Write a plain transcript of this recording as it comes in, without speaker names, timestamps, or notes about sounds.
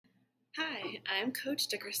Hi, I'm Coach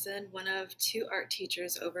Dickerson, one of two art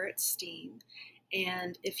teachers over at STEAM.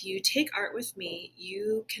 And if you take art with me,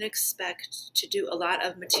 you can expect to do a lot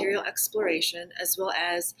of material exploration as well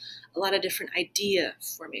as a lot of different idea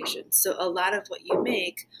formation. So, a lot of what you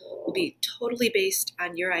make will be totally based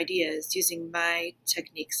on your ideas using my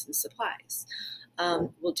techniques and supplies.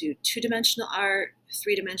 We'll do two-dimensional art,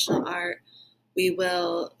 three-dimensional art. We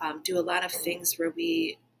will do a lot of things where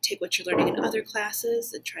we take what you're learning in other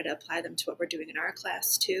classes and try to apply them to what we're doing in our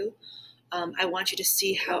class too. I want you to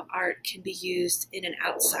see how art can be used in and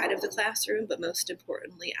outside of the classroom, but most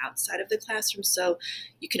importantly, outside of the classroom, so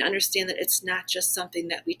you can understand that it's not just something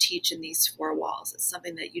that we teach in these four walls. It's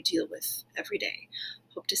something that you deal with every day.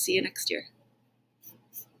 Hope to see you next year.